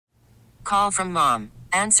Call from mom.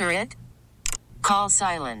 Answer it. Call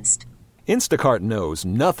silenced. Instacart knows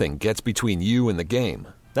nothing gets between you and the game.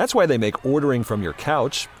 That's why they make ordering from your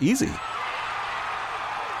couch easy.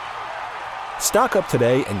 Stock up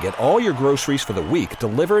today and get all your groceries for the week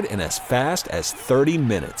delivered in as fast as 30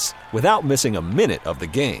 minutes without missing a minute of the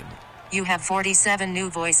game. You have 47 new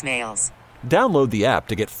voicemails. Download the app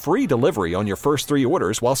to get free delivery on your first 3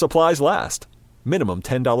 orders while supplies last. Minimum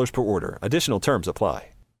 $10 per order. Additional terms apply.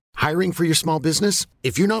 Hiring for your small business?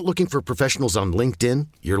 If you're not looking for professionals on LinkedIn,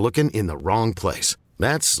 you're looking in the wrong place.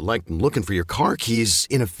 That's like looking for your car keys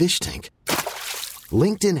in a fish tank.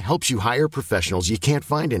 LinkedIn helps you hire professionals you can't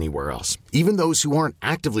find anywhere else, even those who aren't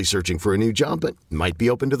actively searching for a new job but might be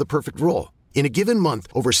open to the perfect role. In a given month,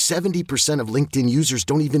 over 70% of LinkedIn users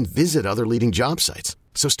don't even visit other leading job sites.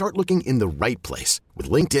 So start looking in the right place. With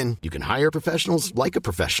LinkedIn, you can hire professionals like a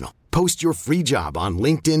professional. Post your free job on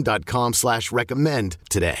linkedin.com/recommend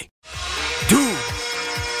today. Dude.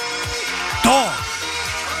 Dog.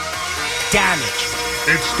 Damage.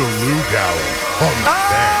 It's the Lug-Hour on the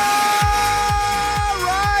fan. All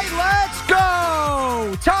right, let's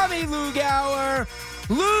go. Tommy Lug-Hour.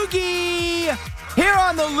 Loogie. Here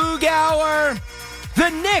on the Lug-Hour, the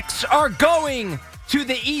Knicks are going to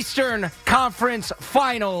the Eastern Conference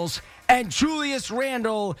Finals, and Julius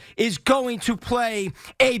Randle is going to play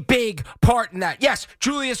a big part in that. Yes,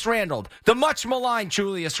 Julius Randle, the much maligned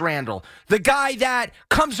Julius Randle, the guy that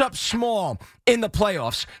comes up small in the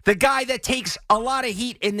playoffs, the guy that takes a lot of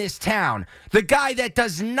heat in this town, the guy that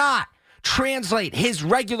does not translate his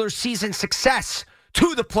regular season success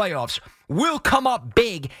to the playoffs, will come up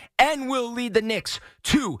big and will lead the Knicks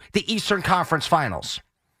to the Eastern Conference Finals.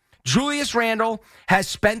 Julius Randle has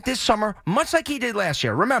spent this summer much like he did last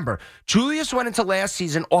year. Remember, Julius went into last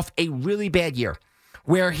season off a really bad year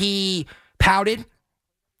where he pouted,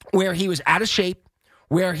 where he was out of shape,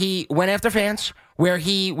 where he went after fans, where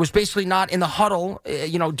he was basically not in the huddle,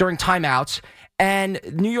 during timeouts, and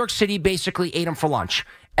New York City basically ate him for lunch.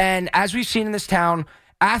 And as we've seen in this town,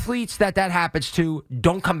 athletes that happens to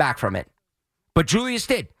don't come back from it. But Julius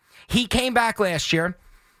did. He came back last year,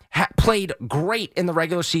 played great in the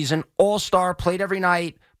regular season, all-star, played every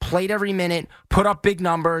night, played every minute, put up big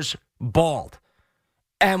numbers, balled.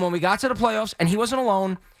 And when we got to the playoffs, and he wasn't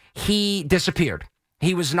alone, he disappeared.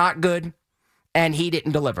 He was not good, and he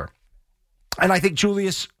didn't deliver. And I think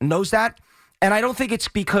Julius knows that. And I don't think it's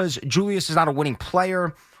because Julius is not a winning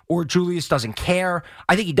player or Julius doesn't care.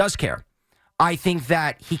 I think he does care. I think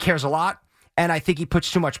that he cares a lot. And I think he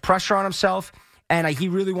puts too much pressure on himself, and he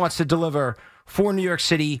really wants to deliver for New York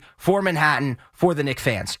City, for Manhattan, for the Knicks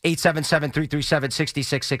fans.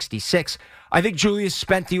 877-337-6666. I think Julius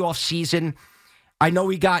spent the offseason. I know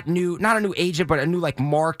he got not a new agent, but a new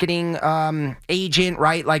marketing agent,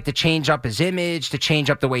 right? Like to change up his image, to change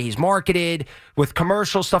up the way he's marketed with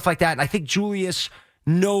commercials, stuff like that. And I think Julius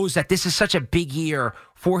knows that this is such a big year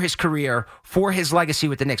for his career, for his legacy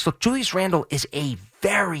with the Knicks. Look, Julius Randle is a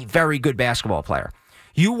very, very good basketball player.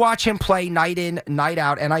 You watch him play night in, night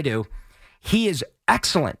out, and I do. He is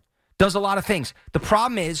excellent, does a lot of things. The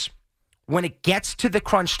problem is when it gets to the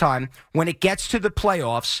crunch time, when it gets to the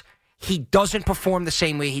playoffs, he doesn't perform the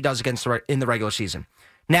same way he does in the regular season.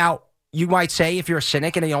 Now, you might say if you're a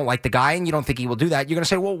cynic and you don't like the guy and you don't think he will do that, you're going to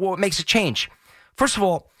say, well, what makes it change? First of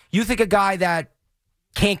all, you think a guy that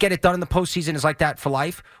can't get it done in the postseason is like that for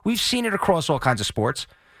life? We've seen it across all kinds of sports.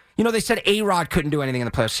 They said A-Rod couldn't do anything in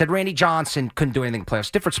the playoffs. Said Randy Johnson couldn't do anything in the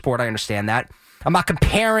playoffs. Different sport, I understand that. I'm not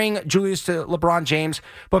comparing Julius to LeBron James,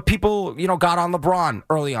 but people, got on LeBron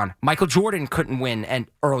early on. Michael Jordan couldn't win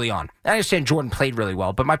early on. I understand Jordan played really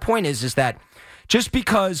well, but my point is that just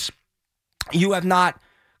because you have not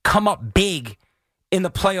come up big in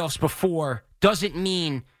the playoffs before doesn't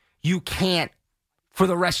mean you can't for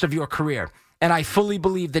the rest of your career. And I fully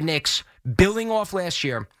believe the Knicks, building off last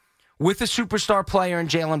year, with a superstar player in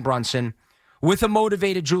Jalen Brunson, with a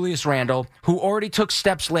motivated Julius Randle, who already took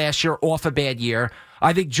steps last year off a bad year.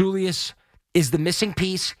 I think Julius is the missing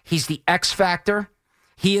piece. He's the X factor.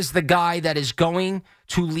 He is the guy that is going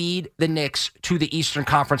to lead the Knicks to the Eastern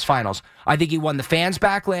Conference Finals. I think he won the fans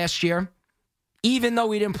back last year. Even though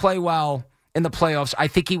he didn't play well in the playoffs, I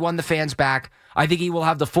think he won the fans back. I think he will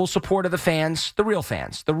have the full support of the fans, the real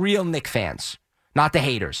Knick fans, not the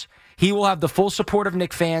haters. He will have the full support of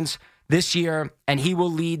Knick fans this year, and he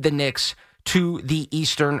will lead the Knicks to the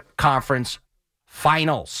Eastern Conference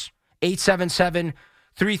Finals.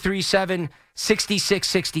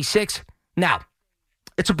 877-337-6666. Now,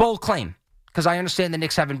 it's a bold claim because I understand the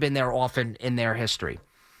Knicks haven't been there often in their history.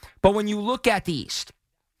 But when you look at the East,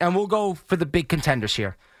 and we'll go for the big contenders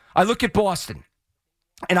here, I look at Boston,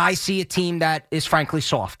 and I see a team that is frankly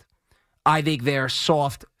soft. I think they're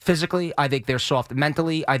soft physically. I think they're soft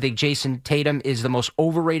mentally. I think Jason Tatum is the most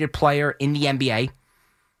overrated player in the NBA.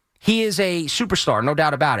 He is a superstar, no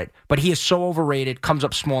doubt about it, but he is so overrated, comes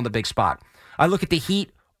up small in the big spot. I look at the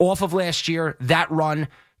Heat off of last year, that run.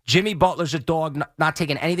 Jimmy Butler's a dog, not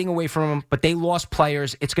taking anything away from him, but they lost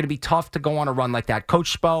players. It's going to be tough to go on a run like that.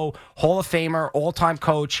 Coach Spo, Hall of Famer, all-time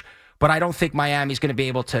coach, but I don't think Miami's going to be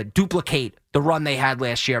able to duplicate the run they had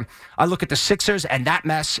last year. I look at the Sixers and that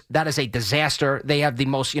mess. That is a disaster. They have the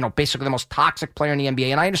most, basically the most toxic player in the NBA.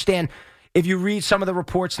 And I understand if you read some of the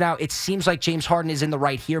reports now, it seems like James Harden is in the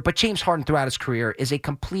right here, but James Harden throughout his career is a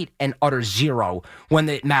complete and utter zero when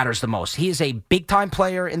it matters the most. He is a big-time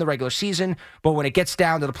player in the regular season, but when it gets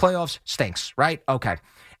down to the playoffs, stinks, right? Okay.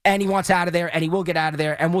 And he wants out of there, and he will get out of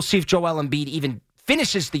there, and we'll see if Joel Embiid even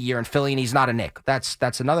finishes the year in Philly and he's not a Knick.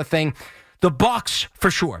 That's another thing. The Bucks, for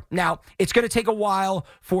sure. Now, it's going to take a while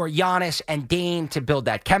for Giannis and Dame to build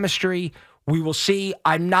that chemistry. We will see.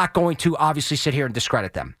 I'm not going to obviously sit here and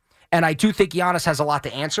discredit them. And I do think Giannis has a lot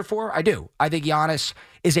to answer for. I do. I think Giannis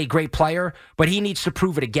is a great player, but he needs to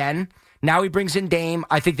prove it again. Now he brings in Dame.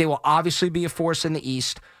 I think they will obviously be a force in the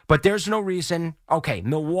East, but there's no reason. Okay,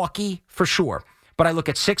 Milwaukee, for sure. But I look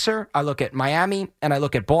at Sixer, I look at Miami, and I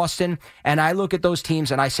look at Boston, and I look at those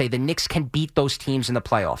teams, and I say the Knicks can beat those teams in the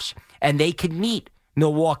playoffs. And they can meet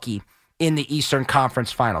Milwaukee in the Eastern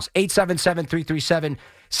Conference Finals.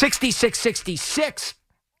 877-337-6666.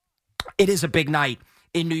 It is a big night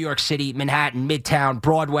in New York City, Manhattan, Midtown,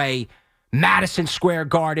 Broadway, Madison Square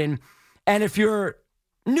Garden. And if you're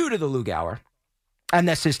new to the Lug-Hour, and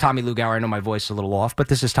this is Tommy Lug-Hour. I know my voice is a little off, but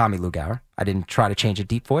this is Tommy Lug-Hour. I didn't try to change a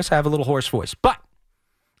deep voice. I have a little hoarse voice. But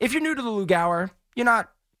if you're new to the Lug-Hour, you're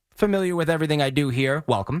not familiar with everything I do here,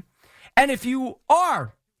 welcome. And if you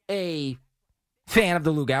are a fan of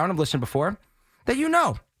the Lug-Hour, and I've listened before, that you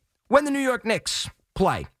know when the New York Knicks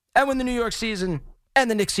play and when the New York season and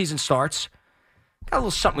the Knicks season starts, got a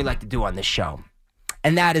little something we like to do on this show.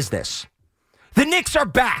 And that is this. The Knicks are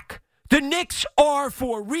back. The Knicks are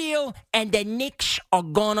for real, and the Knicks are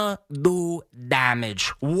gonna do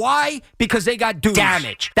damage. Why? Because they got dudes.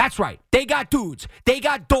 Damage. That's right. They got dudes. They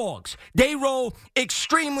got dogs. They roll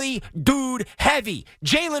extremely dude heavy.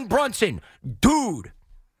 Jalen Brunson, dude.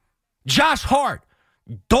 Josh Hart,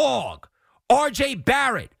 dog. R.J.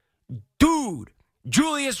 Barrett, dude.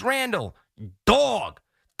 Julius Randle, dog.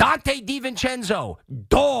 Dante DiVincenzo,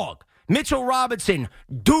 dog. Mitchell Robinson,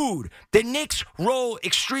 dude. The Knicks roll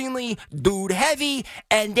extremely dude heavy,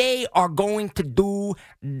 and they are going to do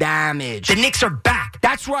damage. The Knicks are back.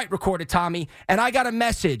 That's right, recorded Tommy. And I got a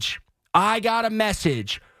message.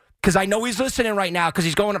 Because I know he's listening right now because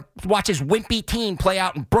he's going to watch his wimpy team play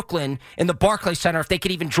out in Brooklyn in the Barclays Center, if they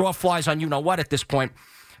could even draw flies on you-know-what at this point,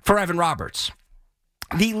 for Evan Roberts.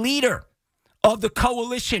 The leader of the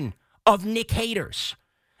coalition of Knick haters.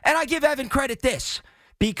 And I give Evan credit this,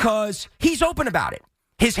 because he's open about it,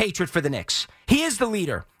 his hatred for the Knicks. He is the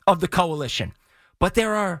leader of the coalition. But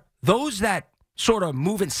there are those that sort of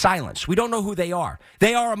move in silence. We don't know who they are.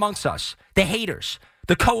 They are amongst us, the haters,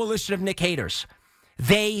 the coalition of Knick haters.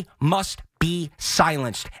 They must be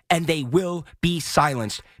silenced, and they will be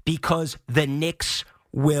silenced because the Knicks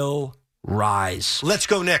will rise. Let's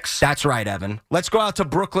go Knicks. That's right, Evan. Let's go out to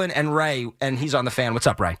Brooklyn and Ray, and he's on the fan. What's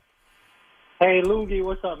up, Ray? Hey, Loogie,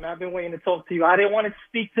 what's up, man? I've been waiting to talk to you. I didn't want to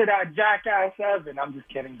speak to that jackass Evan. I'm just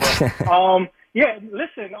kidding. But, yeah,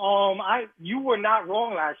 listen, you were not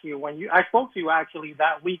wrong last year when I spoke to you actually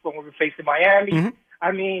that week when we were facing Miami. Mm-hmm.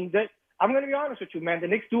 I mean, I'm going to be honest with you, man. The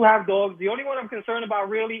Knicks do have dogs. The only one I'm concerned about,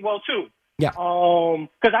 really, well, two. Yeah.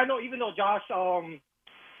 Because I know even though Josh,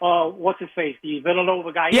 what's his face, the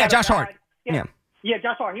Villanova guy. Yeah, Josh Hart. Yeah,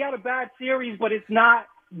 Josh Hart. He had a bad series, but it's not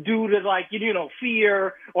due to, like,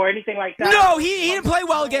 fear or anything like that. No, he didn't play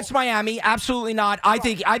well against Miami. Absolutely not. I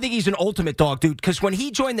think he's an ultimate dog, dude, because when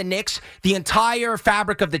he joined the Knicks, the entire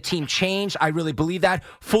fabric of the team changed. I really believe that.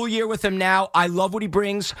 Full year with him now. I love what he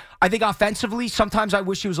brings. I think offensively, sometimes I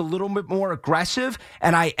wish he was a little bit more aggressive,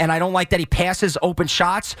 and I don't like that he passes open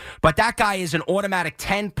shots, but that guy is an automatic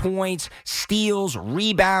 10 points, steals,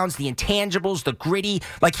 rebounds, the intangibles, the gritty.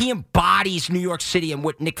 Like, he embodies New York City and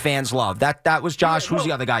what Knick fans love. That was Josh. Who's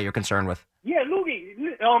the other guy you're concerned with? Yeah, Loogie.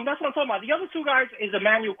 That's what I'm talking about. The other two guys is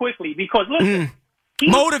Emmanuel Quickly, because, listen.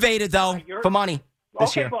 Motivated, though, for money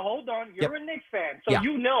this year. Okay, but hold on. You're a Knicks fan, so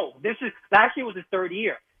you know. Last year was his third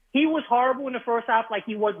year. He was horrible in the first half like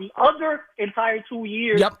he was the other entire 2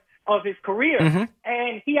 years of his career. Mm-hmm.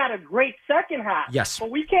 And he had a great second half. Yes.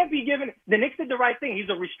 But we can't be giving – the Knicks did the right thing. He's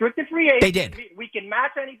a restricted free agent. They did. We can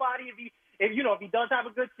match anybody if he does have a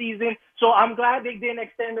good season. So I'm glad they didn't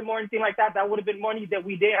extend him or anything like that. That would have been money that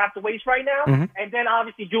we didn't have to waste right now. And then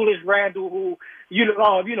obviously Julius Randle, who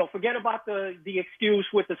forget about the excuse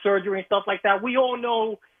with the surgery and stuff like that. We all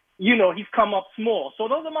know, he's come up small. So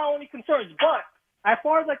those are my only concerns. But as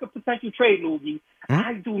far as like a potential trade, Loogie,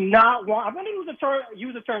 I do not want. I'm going to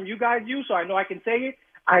use a term you guys use, so I know I can say it.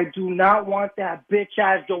 I do not want that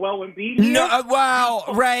bitch-ass Joel Embiid here. No, well,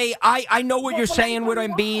 Ray, I know what you're saying with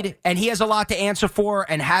Embiid, and he has a lot to answer for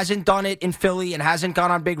and hasn't done it in Philly and hasn't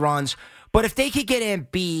gone on big runs. But if they could get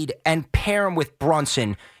Embiid and pair him with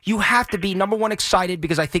Brunson, you have to be, number one, excited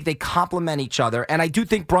because I think they complement each other. And I do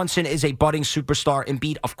think Brunson is a budding superstar.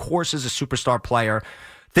 Embiid, of course, is a superstar player.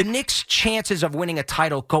 The Knicks' chances of winning a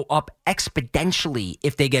title go up exponentially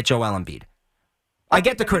if they get Joel Embiid. I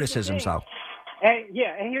get the criticisms, though. And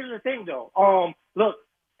here's the thing, though. Look,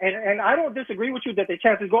 and I don't disagree with you that the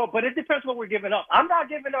chances go up, but it depends what we're giving up. I'm not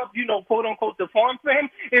giving up, quote unquote, the farm for him.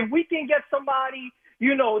 If we can get somebody,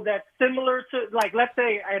 that's similar to, like, let's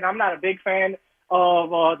say, and I'm not a big fan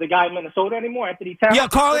of the guy in Minnesota anymore, Anthony Towns. Yeah,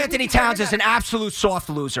 Karl Anthony Towns is an absolute soft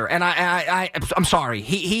loser, and I'm sorry.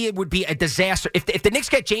 He would be a disaster. If the Knicks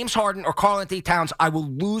get James Harden or Karl Anthony Towns, I will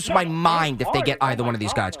lose my mind if they get either one of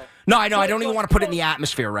these guys. No, I know. I don't even want to put it in the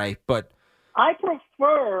atmosphere, Ray, but... I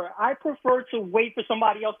prefer to wait for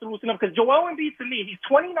somebody else to loosen up because Joel Embiid, to me, he's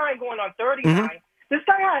 29 going on 39. This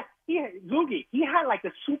guy he had like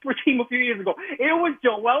a super team a few years ago. It was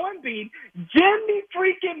Joel Embiid, Jimmy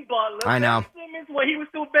freaking Butler, I know. Ben Simmons when he was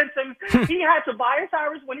still Ben Simmons. He had Tobias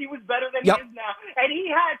Harris when he was better than he is now. And he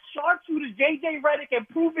had sharpshooters J.J. Redick and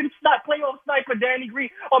proven playoff sniper Danny Green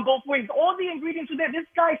on both wings. All the ingredients were there. This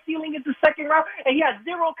guy's ceiling is the second round, and he has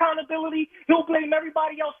zero accountability. He'll blame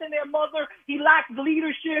everybody else and their mother. He lacks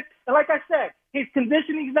leadership. And like I said, his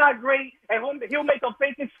conditioning's not great, and he'll make up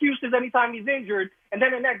fake excuses anytime he's injured. And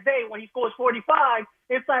then the next day, when he scores 45,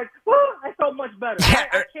 it's like, whoo, I felt much better.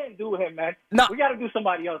 I can't do him, man. No. We got to do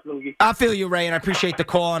somebody else, Loogie. I feel you, Ray, and I appreciate the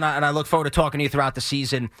call, and I look forward to talking to you throughout the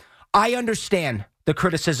season. I understand the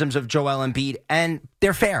criticisms of Joel Embiid, and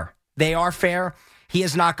they're fair. They are fair. He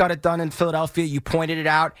has not got it done in Philadelphia. You pointed it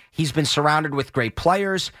out. He's been surrounded with great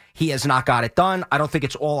players. He has not got it done. I don't think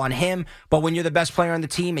it's all on him. But when you're the best player on the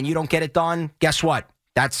team and you don't get it done, guess what?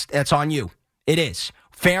 That's on you. It is.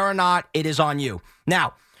 Fair or not, it is on you.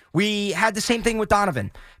 Now, we had the same thing with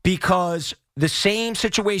Donovan because the same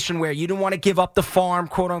situation where you didn't want to give up the farm,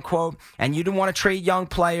 quote unquote, and you didn't want to trade young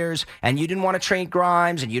players, and you didn't want to trade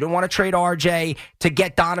Grimes, and you didn't want to trade RJ to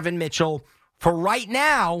get Donovan Mitchell. For right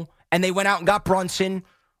now, and they went out and got Brunson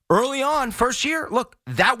early on, first year. Look,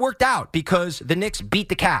 that worked out because the Knicks beat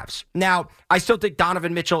the Cavs. Now, I still think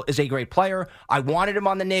Donovan Mitchell is a great player. I wanted him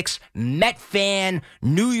on the Knicks. Met fan,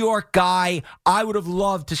 New York guy. I would have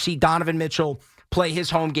loved to see Donovan Mitchell play his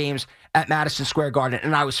home games at Madison Square Garden.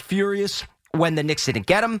 And I was furious when the Knicks didn't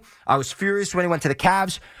get him. I was furious when he went to the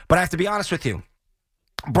Cavs. But I have to be honest with you.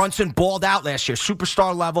 Brunson balled out last year,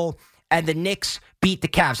 superstar level. And the Knicks beat the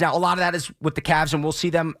Cavs. Now, a lot of that is with the Cavs, and we'll see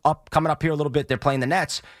them coming up here a little bit. They're playing the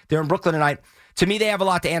Nets. They're in Brooklyn tonight. To me, they have a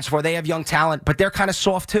lot to answer for. They have young talent, but they're kind of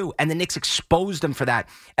soft too, and the Knicks exposed them for that.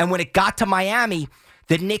 And when it got to Miami,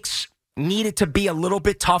 the Knicks needed to be a little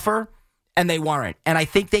bit tougher, and they weren't. And I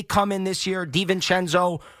think they come in this year,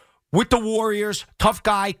 DiVincenzo, with the Warriors, tough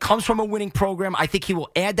guy, comes from a winning program. I think he will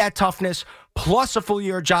add that toughness, plus a full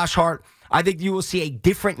year of Josh Hart. I think you will see a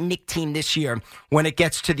different Knicks team this year when it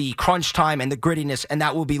gets to the crunch time and the grittiness, and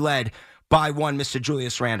that will be led by one Mr.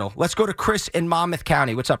 Julius Randle. Let's go to Chris in Monmouth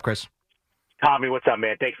County. What's up, Chris? Tommy, what's up,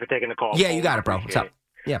 man? Thanks for taking the call. Yeah, you got it, bro. What's up?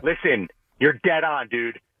 Yeah. Listen, you're dead on,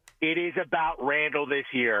 dude. It is about Randle this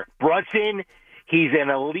year. Brunson, he's an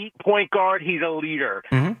elite point guard. He's a leader.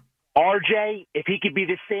 Mm-hmm. RJ, if he could be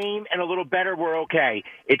the same and a little better, we're okay.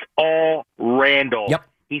 It's all Randle. Yep.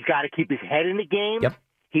 He's got to keep his head in the game. Yep.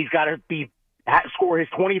 He's got to score his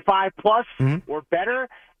 25-plus or better,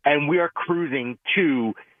 and we are cruising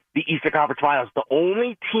to the Eastern Conference Finals. The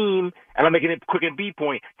only team, and I'm making it quick and B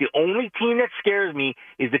point, the only team that scares me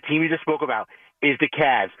is the team you just spoke about, is the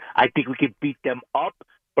Cavs. I think we could beat them up,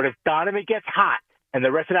 but if Donovan gets hot and the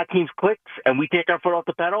rest of that team clicks and we take our foot off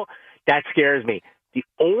the pedal, that scares me. The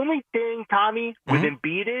only thing, Tommy, with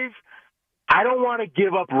Embiid is I don't want to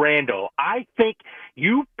give up Randle. I think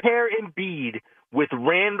you pair Embiid with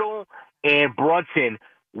Randle and Brunson,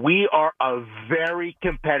 we are a very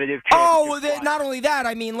competitive championship. Oh, not only that.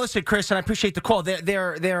 I mean, listen, Chris, and I appreciate the call.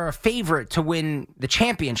 They're a favorite to win the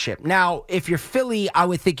championship. Now, if you're Philly, I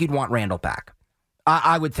would think you'd want Randle back.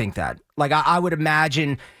 I would think that. Like, I would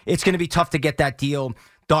imagine it's going to be tough to get that deal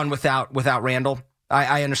done without Randle.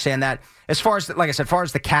 I understand that. As far as, like I said, as far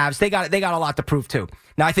as the Cavs, they got a lot to prove too.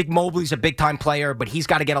 Now, I think Mobley's a big-time player, but he's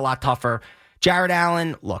got to get a lot tougher. Jared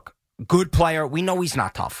Allen, look, good player. We know he's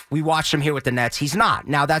not tough. We watched him here with the Nets. He's not.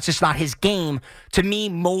 Now, that's just not his game. To me,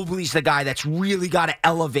 Mobley's the guy that's really got to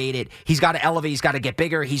elevate it. He's got to elevate. He's got to get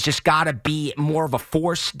bigger. He's just got to be more of a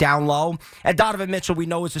force down low. And Donovan Mitchell, we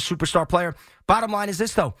know, is a superstar player. Bottom line is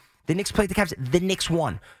this, though. The Knicks played the Cavs. The Knicks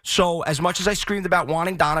won. So as much as I screamed about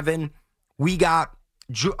wanting Donovan, we got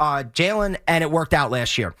Jalen, and it worked out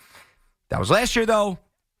last year. That was last year, though.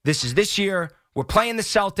 This is this year. We're playing the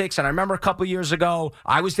Celtics, and I remember a couple years ago,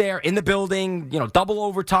 I was there in the building, double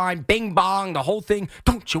overtime, bing bong, the whole thing.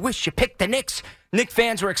 Don't you wish you picked the Knicks? Knicks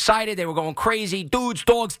fans were excited. They were going crazy. Dudes,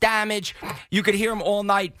 dogs, damage. You could hear them all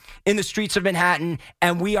night in the streets of Manhattan,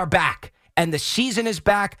 and we are back. And the season is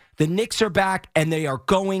back. The Knicks are back, and they are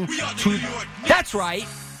going to. That's right.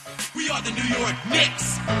 We are the New York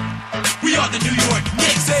Knicks. We are the New York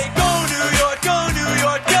Knicks. Say go New York, go New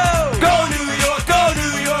York, go. Go New York, go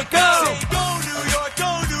New York, go. Say go New York,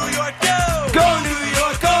 go New York, go. Go New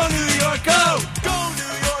York, go New York, go. Go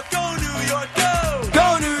New York, go New York, go.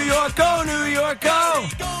 Go New York, go New York, go.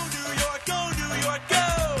 Go New York, go New York,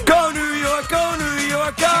 go. Go New York, go New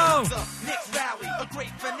York, go. Knicks rally, a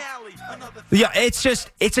great finale. Yeah,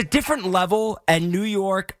 it's a different level, and New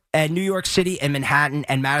York City and Manhattan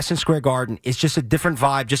and Madison Square Garden is just a different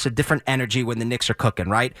vibe, just a different energy when the Knicks are cooking,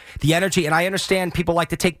 right? The energy, and I understand people like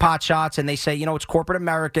to take pot shots, and they say, it's corporate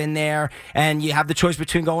America in there, and you have the choice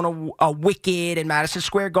between going to a Wicked and Madison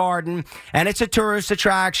Square Garden, and it's a tourist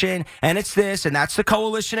attraction, and it's this, and that's the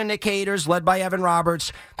coalition of Knick haters led by Evan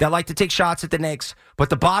Roberts that like to take shots at the Knicks. But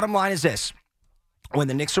the bottom line is this. When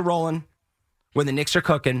the Knicks are rolling, when the Knicks are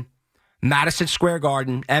cooking, Madison Square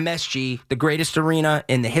Garden, MSG, the greatest arena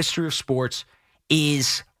in the history of sports,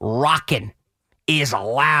 is rocking, is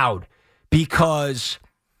loud, because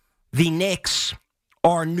the Knicks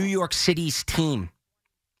are New York City's team.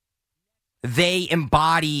 They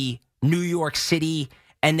embody New York City,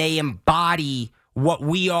 and they embody what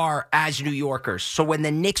we are as New Yorkers. So when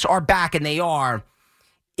the Knicks are back, and they are,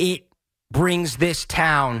 it brings this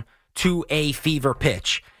town to a fever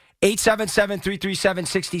pitch.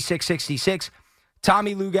 877-337-6666.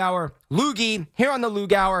 Tommy Lug-Hour. Loogie, here on the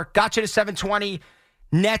Lug-Hour. Got you to 720.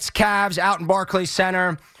 Nets, Cavs, out in Barclays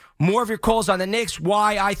Center. More of your calls on the Knicks.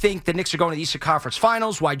 Why I think the Knicks are going to the Eastern Conference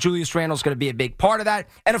Finals. Why Julius Randle's going to be a big part of that.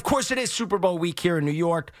 And, of course, it is Super Bowl week here in New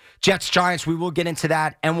York. Jets, Giants, we will get into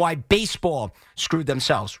that. And why baseball screwed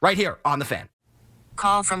themselves. Right here on The Fan.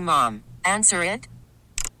 Call from mom. Answer it.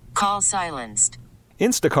 Call silenced.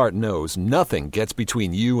 Instacart knows nothing gets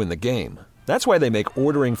between you and the game. That's why they make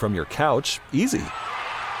ordering from your couch easy.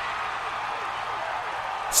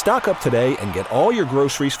 Stock up today and get all your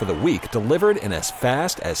groceries for the week delivered in as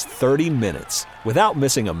fast as 30 minutes without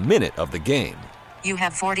missing a minute of the game. You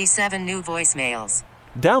have 47 new voicemails.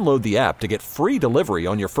 Download the app to get free delivery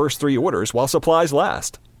on your first 3 orders while supplies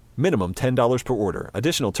last. Minimum $10 per order.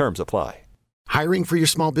 Additional terms apply. Hiring for your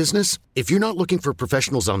small business? If you're not looking for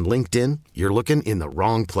professionals on LinkedIn, you're looking in the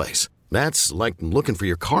wrong place. That's like looking for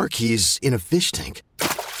your car keys in a fish tank.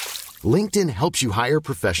 LinkedIn helps you hire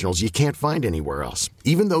professionals you can't find anywhere else,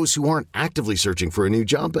 even those who aren't actively searching for a new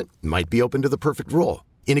job but might be open to the perfect role.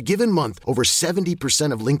 In a given month, over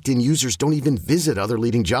 70% of LinkedIn users don't even visit other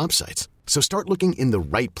leading job sites. So start looking in the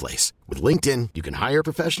right place. With LinkedIn, you can hire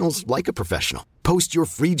professionals like a professional. Post your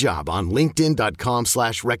free job on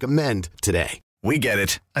linkedin.com/recommend today. We get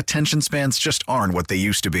it. Attention spans just aren't what they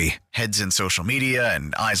used to be. Heads in social media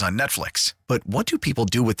and eyes on Netflix. But what do people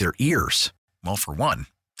do with their ears? Well, for one,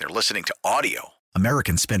 they're listening to audio.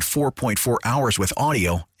 Americans spend 4.4 hours with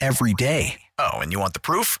audio every day. Oh, and you want the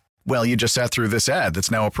proof? Well, you just sat through this ad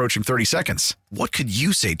that's now approaching 30 seconds. What could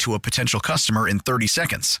you say to a potential customer in 30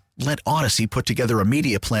 seconds? Let Odyssey put together a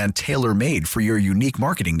media plan tailor-made for your unique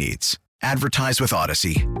marketing needs. Advertise with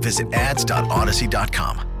Odyssey. Visit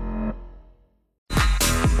ads.odyssey.com.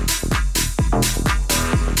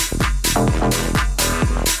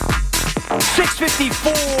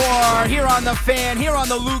 .654 here on The Fan, here on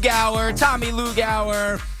the Lug-Hour. Tommy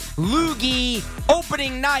Lug-Hour. Loogie,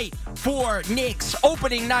 opening night for Knicks,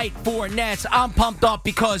 opening night for Nets. I'm pumped up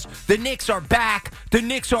because the Knicks are back, the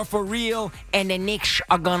Knicks are for real, and the Knicks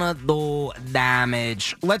are gonna do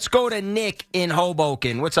damage. Let's go to Nick in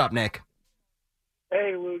Hoboken. What's up, Nick?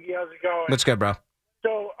 Hey, Loogie, how's it going? What's good, bro?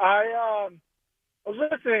 So I was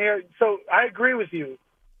listening here. So I agree with you.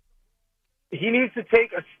 He needs to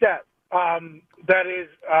take a step. That is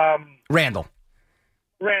Randle,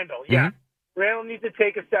 yeah. Mm-hmm. Randle needs to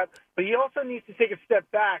take a step, but he also needs to take a step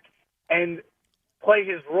back and play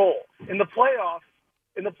his role. In the playoffs,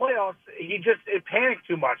 in the playoffs, it panicked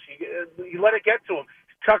too much. He let it get to him,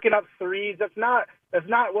 chucking up threes. That's not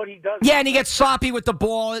what he does. Yeah, and he gets sloppy with the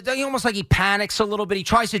ball. It's almost like he panics a little bit. He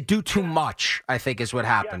tries to do too much, I think, is what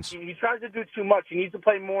happens. Yeah, he tries to do too much. He needs to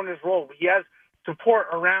play more in his role. He has support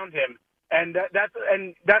around him, and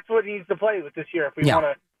that's what he needs to play with this year if we want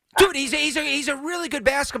to. Dude, he's a really good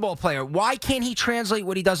basketball player. Why can't he translate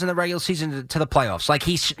what he does in the regular season to the playoffs? Like,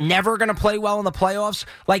 he's never going to play well in the playoffs.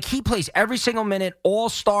 Like, he plays every single minute,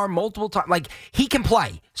 all-star, multiple times. Like, he can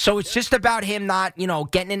play. So it's just about him not,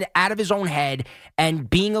 getting out of his own head and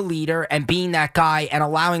being a leader and being that guy and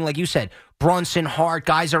allowing, like you said, Brunson, Hart,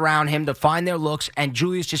 guys around him to find their looks, and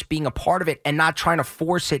Julius just being a part of it and not trying to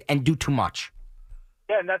force it and do too much.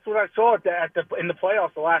 Yeah, and that's what I saw in the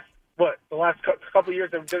playoffs the last couple of years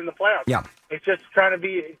they've been in the playoffs. Yeah, it's just he's trying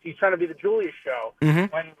to be the Julius show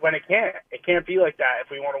when it can't be like that if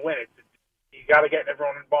we want to win it. You got to get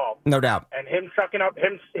everyone involved. No doubt. And him chucking up,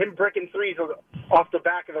 him bricking threes off the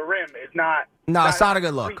back of the rim is not. No, it's not a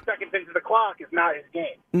good look. 3 seconds into the clock is not his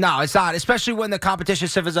game. No, it's not, especially when the competition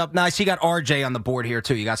stiffens up. Nice. You got RJ on the board here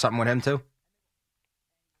too. You got something with him too,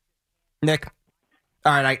 Nick?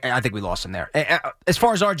 All right, I think we lost him there. As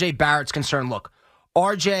far as RJ Barrett's concerned, look.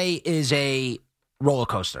 RJ is a roller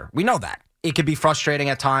coaster. We know that. It could be frustrating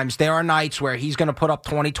at times. There are nights where he's going to put up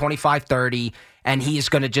 20, 25, 30, and he is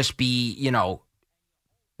going to just be,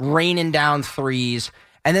 raining down threes.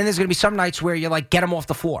 And then there's going to be some nights where you're like, get him off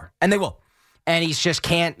the floor. And they will. And he just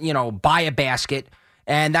can't, buy a basket.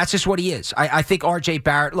 And that's just what he is. I think RJ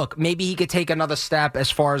Barrett, look, maybe he could take another step as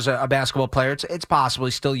far as a basketball player. It's possible.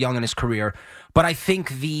 He's still young in his career. But I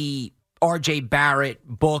think the RJ Barrett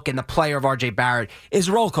book and the player of RJ Barrett is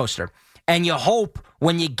a roller coaster. And you hope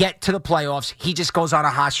when you get to the playoffs, he just goes on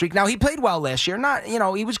a hot streak. Now, he played well last year.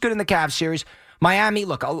 He was good in the Cavs series. Miami,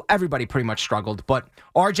 look, everybody pretty much struggled. But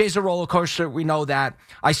RJ's a roller coaster. We know that.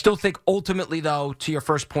 I still think ultimately, though, to your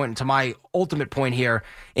first point and to my ultimate point here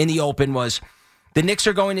in the open was the Knicks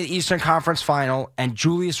are going to the Eastern Conference Final, and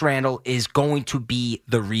Julius Randle is going to be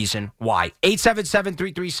the reason why.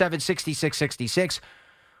 877-337-6666.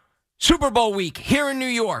 Super Bowl week here in New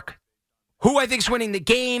York. Who I think is winning the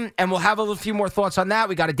game, and we'll have a few more thoughts on that.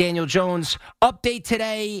 We got a Daniel Jones update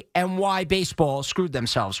today and why baseball screwed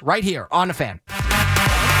themselves right here on The Fan.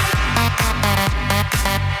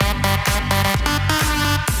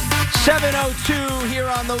 7:02 here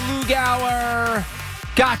on the Lug-Hour.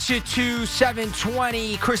 Got you to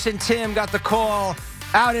 7:20. Chris and Tim got the call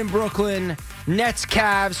out in Brooklyn. Nets,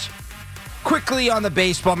 Cavs. Quickly on the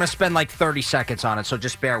baseball, I'm going to spend like 30 seconds on it, so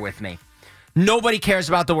just bear with me. Nobody cares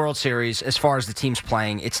about the World Series as far as the teams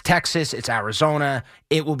playing. It's Texas, it's Arizona.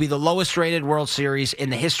 It will be the lowest rated World Series in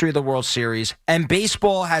the history of the World Series. And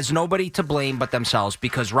baseball has nobody to blame but themselves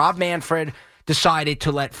because Rob Manfred decided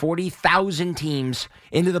to let 40,000 teams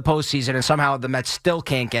into the postseason, and somehow the Mets still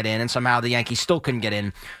can't get in, and somehow the Yankees still couldn't get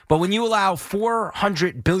in. But when you allow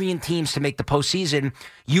 400 billion teams to make the postseason,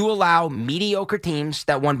 you allow mediocre teams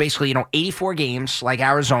that won basically 84 games, like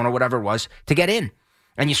Arizona, whatever it was, to get in.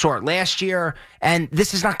 And you saw it last year, and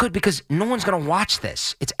this is not good because no one's going to watch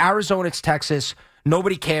this. It's Arizona, it's Texas,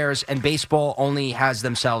 nobody cares, and baseball only has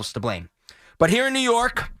themselves to blame. But here in New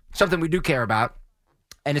York, something we do care about,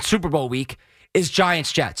 and it's Super Bowl week, is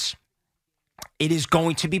Giants-Jets. It is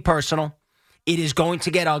going to be personal. It is going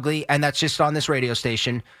to get ugly, and that's just on this radio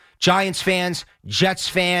station. Giants fans, Jets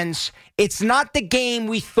fans, it's not the game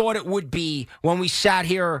we thought it would be when we sat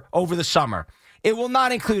here over the summer. It will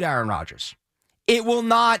not include Aaron Rodgers. It will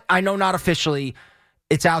not, I know not officially,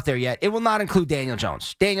 it's out there yet. It will not include Daniel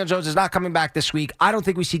Jones. Daniel Jones is not coming back this week. I don't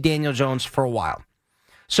think we see Daniel Jones for a while.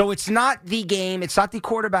 So it's not the game, it's not the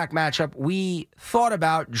quarterback matchup we thought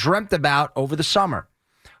about, dreamt about over the summer.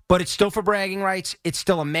 But it's still for bragging rights. It's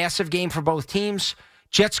still a massive game for both teams.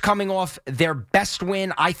 Jets coming off their best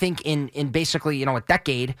win, I think, in basically, a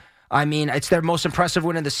decade. I mean, it's their most impressive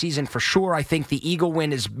win of the season for sure. I think the Eagle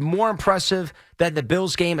win is more impressive than the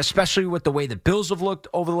Bills game, especially with the way the Bills have looked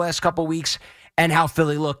over the last couple of weeks and how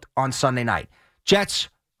Philly looked on Sunday night. Jets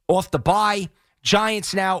off the bye.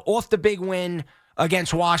 Giants now off the big win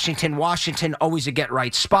against Washington. Washington always a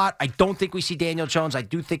get-right spot. I don't think we see Daniel Jones. I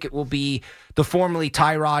do think it will be the formerly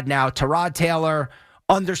Tyrod, now Tyrod Taylor,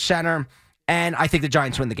 under center, and I think the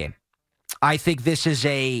Giants win the game. I think this is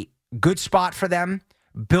a good spot for them.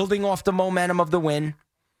 Building off the momentum of the win.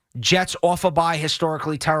 Jets off a bye,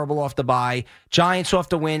 historically terrible off the bye. Giants off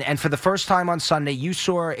the win. And for the first time on Sunday, you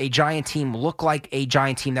saw a Giant team look like a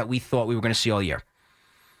Giant team that we thought we were going to see all year.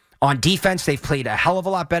 On defense, they've played a hell of a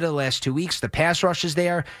lot better the last 2 weeks. The pass rush is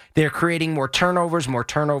there. They're creating more turnovers, more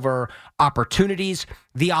turnover opportunities.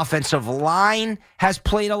 The offensive line has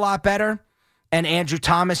played a lot better. and Andrew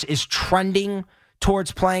Thomas is trending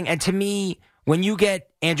towards playing. And to me, when you get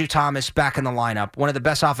Andrew Thomas back in the lineup, one of the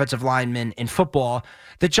best offensive linemen in football,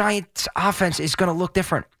 the Giants' offense is going to look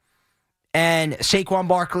different. And Saquon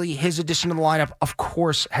Barkley, his addition to the lineup, of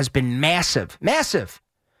course, has been massive. Massive.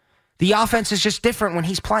 The offense is just different when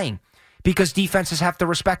he's playing because defenses have to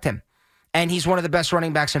respect him. And he's one of the best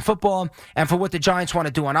running backs in football. And for what the Giants want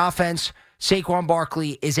to do on offense, Saquon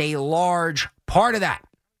Barkley is a large part of that.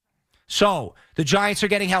 So the Giants are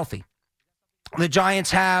getting healthy. The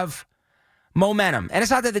Giants have momentum. And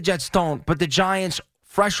it's not that the Jets don't, but the Giants,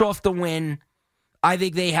 fresh off the win, I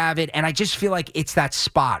think they have it. And I just feel like it's that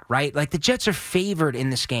spot, right? Like the Jets are favored in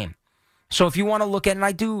this game. So if you want to look at, and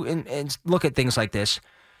I do and look at things like this,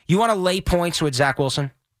 you want to lay points with Zach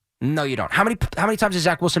Wilson? No, you don't. How many times has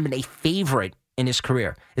Zach Wilson been a favorite in his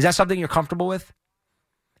career? Is that something you're comfortable with?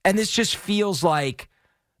 And this just feels like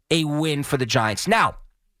a win for the Giants. Now,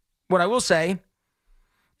 what I will say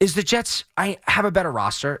is the Jets have a better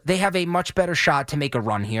roster. They have a much better shot to make a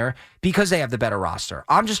run here because they have the better roster.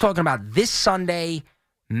 I'm just talking about this Sunday,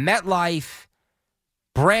 MetLife,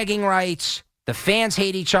 bragging rights. The fans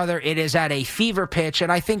hate each other. It is at a fever pitch.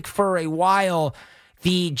 And I think for a while,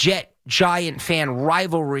 the Jet-Giant fan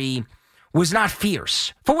rivalry was not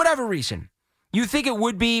fierce for whatever reason. You think it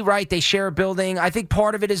would be, right? They share a building. I think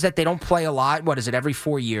part of it is that they don't play a lot. What is it, every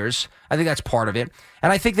 4 years? I think that's part of it.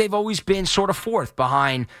 And I think they've always been sort of fourth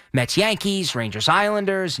behind Mets-Yankees,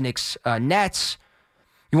 Rangers-Islanders, Knicks-Nets.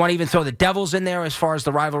 You want to even throw the Devils in there as far as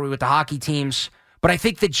the rivalry with the hockey teams. But I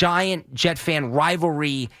think the Giant-Jet fan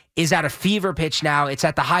rivalry is at a fever pitch now. It's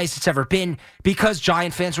at the highest it's ever been because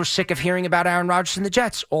Giant fans were sick of hearing about Aaron Rodgers and the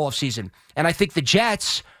Jets all of season. And I think the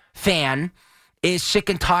Jets fan is sick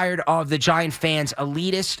and tired of the Giant fans'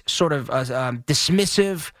 elitist, sort of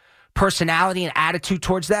dismissive personality and attitude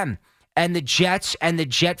towards them. And the Jets and the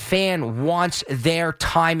Jet fan wants their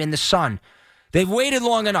time in the sun. They've waited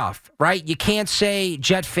long enough, right? You can't say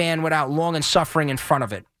Jet fan without long and suffering in front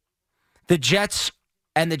of it. The Jets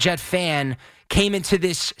and the Jet fan came into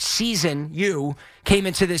this season,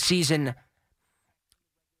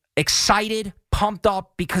 excited, pumped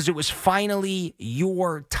up because it was finally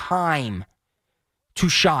your time to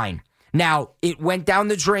shine. Now, it went down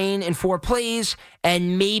the drain in 4 plays,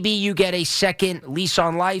 and maybe you get a second lease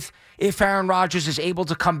on life if Aaron Rodgers is able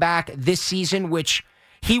to come back this season, which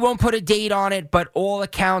he won't put a date on it, but all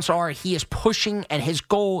accounts are he is pushing, and his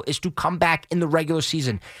goal is to come back in the regular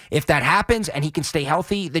season. If that happens and he can stay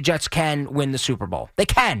healthy, the Jets can win the Super Bowl. They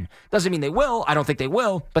can. Doesn't mean they will. I don't think they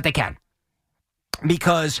will, but they can.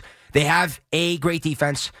 Because they have a great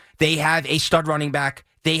defense. They have a stud running back.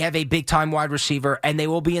 They have a big-time wide receiver, and they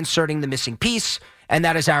will be inserting the missing piece, and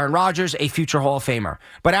that is Aaron Rodgers, a future Hall of Famer.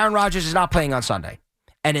 But Aaron Rodgers is not playing on Sunday.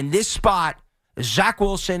 And in this spot, Zach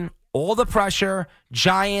Wilson, all the pressure,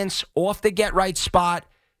 Giants off the get-right spot,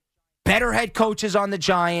 better head coaches on the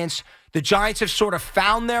Giants. The Giants have sort of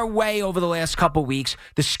found their way over the last couple weeks.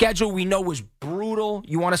 The schedule we know was brutal.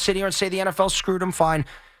 You want to sit here and say the NFL screwed them? Fine.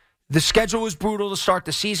 The schedule was brutal to start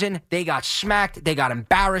the season. They got smacked. They got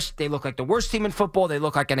embarrassed. They look like the worst team in football. They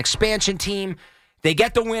look like an expansion team. They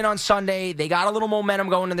get the win on Sunday. They got a little momentum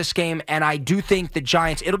going in this game, and I do think the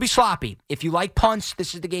Giants, it'll be sloppy. If you like punts,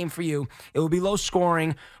 this is the game for you. It will be low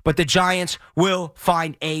scoring, but the Giants will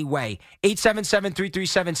find a way.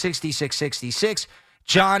 877-337-6666.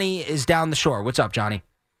 Johnny is down the shore. What's up, Johnny?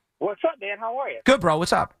 What's up, man? How are you? Good, bro.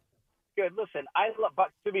 What's up? Good. Listen,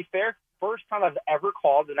 but to be fair, first time I've ever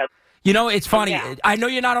called, and you know, it's funny. I know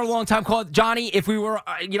you're not a long-time caller. Johnny, if we were,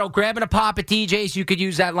 grabbing a pop at DJs, you could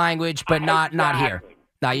use that language, but not here.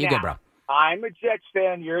 No, you're good, bro. I'm a Jets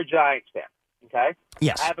fan. You're a Giants fan, okay?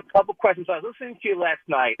 Yes. I have a couple questions. I was listening to you last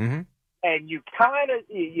night, and you kind of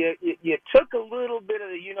you took a little bit of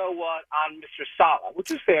the you-know-what on Mr. Saleh, which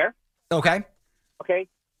is fair. Okay. Okay.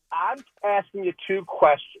 I'm asking you 2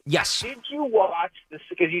 questions. Yes. Did you watch this?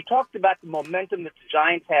 Because you talked about the momentum that the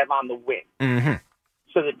Giants have on the win. Mm-hmm.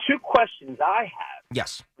 So the 2 questions I have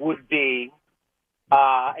would be,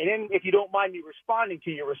 and then if you don't mind me responding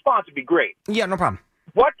to your response, would be great. Yeah, no problem.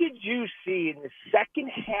 What did you see in the second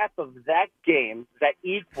half of that game that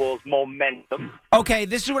equals momentum? Okay,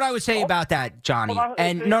 this is what I would say about that, Johnny.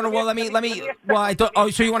 And let me.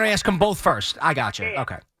 So you want to ask them both first? I got you.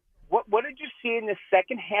 Okay. What did you see in the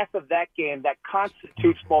second half of that game that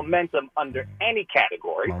constitutes momentum under any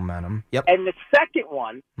category? Momentum. Yep. And the second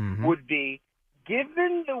one would be,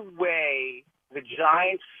 given the way the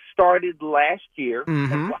Giants started last year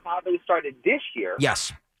and how they started this year,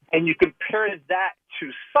 yes, and you compare that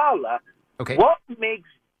to Saleh, okay, what makes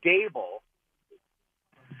Dable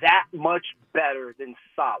that much better than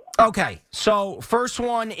Salah. Okay, so first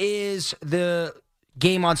one is the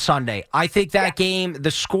game on Sunday. I think that game,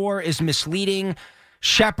 the score is misleading.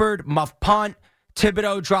 Shepard, muff punt.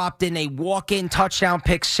 Thibodeau dropped in a walk-in touchdown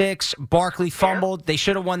pick 6. Barkley fumbled. They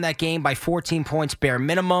should have won that game by 14 points bare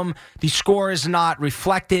minimum. The score is not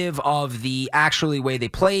reflective of the actually way they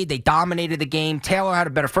played. They dominated the game. Taylor had a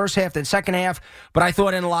better first half than second half, but I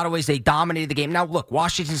thought in a lot of ways they dominated the game. Now, look,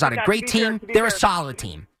 Washington's not a great team. They're a solid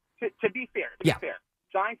team. To be fair,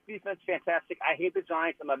 Giants defense, fantastic. I hate the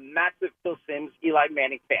Giants. I'm a massive Phil Simms, Eli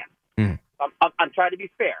Manning fan. I'm trying to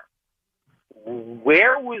be fair.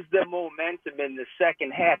 Where was the momentum in the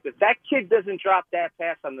second half? If that kid doesn't drop that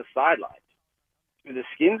pass on the sideline, do the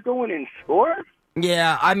Skins go in and score?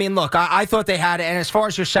 Yeah, I mean, look, I thought they had it. And as far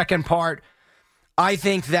as your second part, I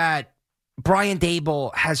think that Brian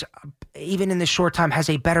Daboll has, even in this short time, has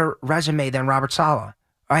a better resume than Robert Saleh.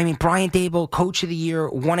 I mean, Brian Daboll, Coach of the Year,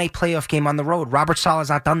 won a playoff game on the road. Robert Saleh's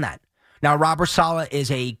not done that. Now, Robert Saleh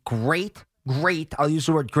is a great, I'll use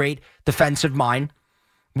the word great, defensive mind.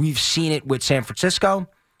 We've seen it with San Francisco.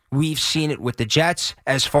 We've seen it with the Jets.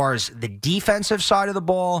 As far as the defensive side of the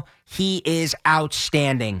ball, he is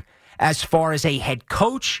outstanding. As far as a head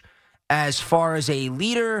coach, as far as a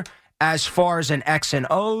leader, as far as an X and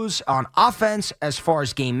O's on offense, as far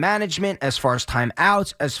as game management, as far as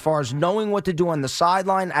timeouts, as far as knowing what to do on the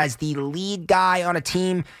sideline, as the lead guy on a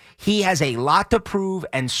team, he has a lot to prove,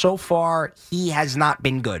 and so far, he has not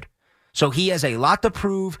been good. So he has a lot to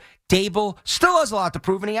prove. Daboll still has a lot to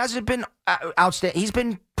prove, and he hasn't been outstanding. He's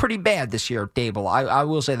been pretty bad this year, Daboll. I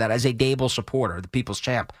will say that as a Daboll supporter, the people's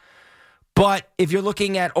champ. But if you're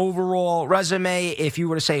looking at overall resume, if you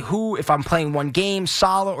were to say who, if I'm playing one game,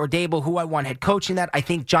 Saleh or Daboll, who I want head coaching that, I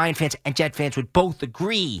think Giant fans and Jet fans would both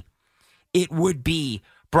agree it would be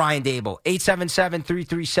Brian Daboll.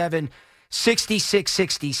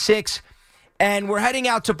 877-337-6666. And we're heading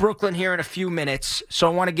out to Brooklyn here in a few minutes, so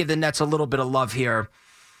I want to give the Nets a little bit of love here.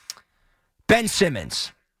 Ben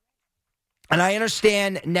Simmons. And I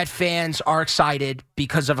understand Net fans are excited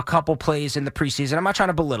because of a couple plays in the preseason. I'm not trying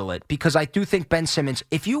to belittle it because I do think Ben Simmons,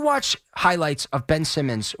 if you watch highlights of Ben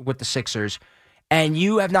Simmons with the Sixers and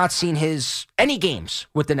you have not seen any games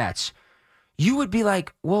with the Nets, you would be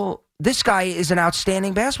like, well, this guy is an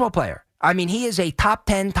outstanding basketball player. I mean, he is a top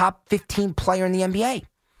 10, top 15 player in the NBA.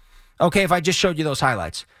 Okay, if I just showed you those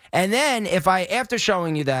highlights. And then if I, after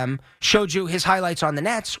showing you them, showed you his highlights on the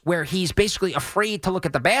Nets where he's basically afraid to look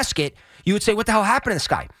at the basket, you would say, what the hell happened to this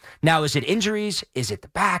guy? Now, is it injuries? Is it the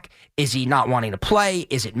back? Is he not wanting to play?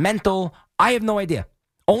 Is it mental? I have no idea.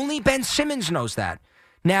 Only Ben Simmons knows that.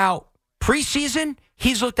 Now, preseason,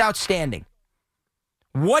 he's looked outstanding.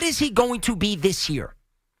 What is he going to be this year?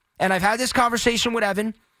 And I've had this conversation with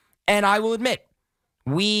Evan, and I will admit,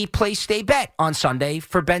 we placed a bet on Sunday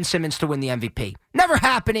for Ben Simmons to win the MVP. Never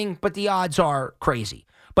happening, but the odds are crazy.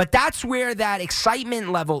 But that's where that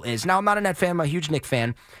excitement level is. Now, I'm not a Net fan. I'm a huge Knicks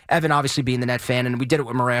fan. Evan obviously being the Net fan, and we did it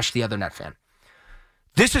with Marash, the other Net fan.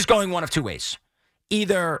 This is going one of two ways.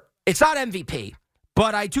 Either it's not MVP,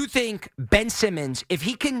 but I do think Ben Simmons, if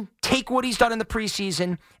he can take what he's done in the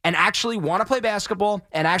preseason and actually want to play basketball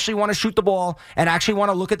and actually want to shoot the ball and actually want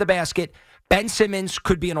to look at the basket, Ben Simmons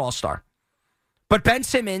could be an all-star. But Ben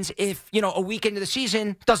Simmons, if, a week into the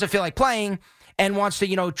season, doesn't feel like playing and wants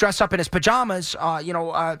to, dress up in his pajamas, on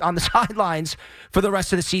the sidelines for the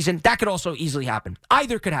rest of the season, that could also easily happen.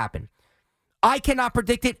 Either could happen. I cannot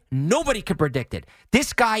predict it. Nobody could predict it.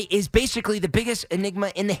 This guy is basically the biggest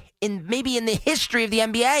enigma in the history of the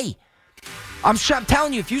NBA. I'm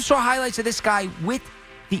telling you, if you saw highlights of this guy with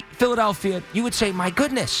the Philadelphia, you would say, my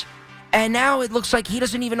goodness. And now it looks like he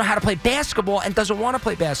doesn't even know how to play basketball and doesn't want to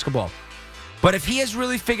play basketball. But if he has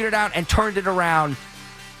really figured it out and turned it around,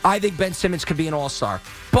 I think Ben Simmons could be an all-star.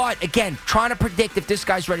 But, again, trying to predict if this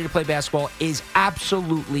guy's ready to play basketball is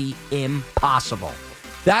absolutely impossible.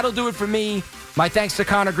 That'll do it for me. My thanks to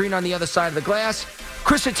Connor Green on the other side of the glass.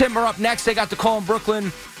 Chris and Tim are up next. They got the call in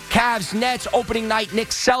Brooklyn. Cavs, Nets, opening night,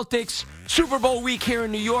 Knicks, Celtics. Super Bowl week here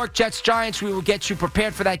in New York, Jets, Giants. We will get you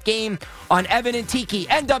prepared for that game on Evan and Tiki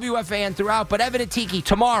and WFAN throughout. But Evan and Tiki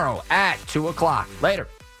tomorrow at 2 o'clock. Later.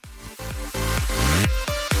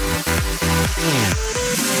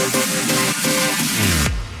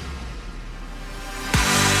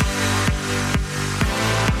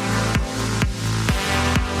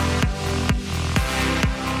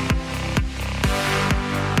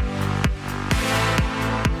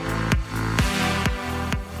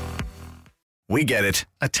 We get it.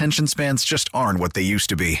 Attention spans just aren't what they used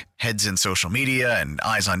to be. Heads in social media and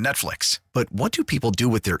eyes on Netflix. But what do people do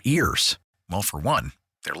with their ears? Well, for one,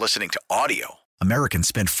 they're listening to audio. Americans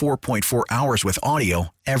spend 4.4 hours with audio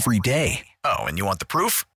every day. Oh, and you want the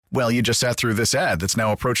proof? Well, you just sat through this ad that's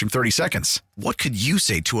now approaching 30 seconds. What could you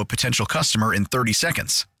say to a potential customer in 30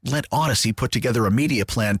 seconds? Let Odyssey put together a media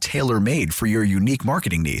plan tailor-made for your unique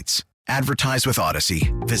marketing needs. Advertise with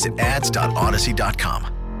Odyssey. Visit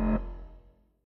ads.odyssey.com.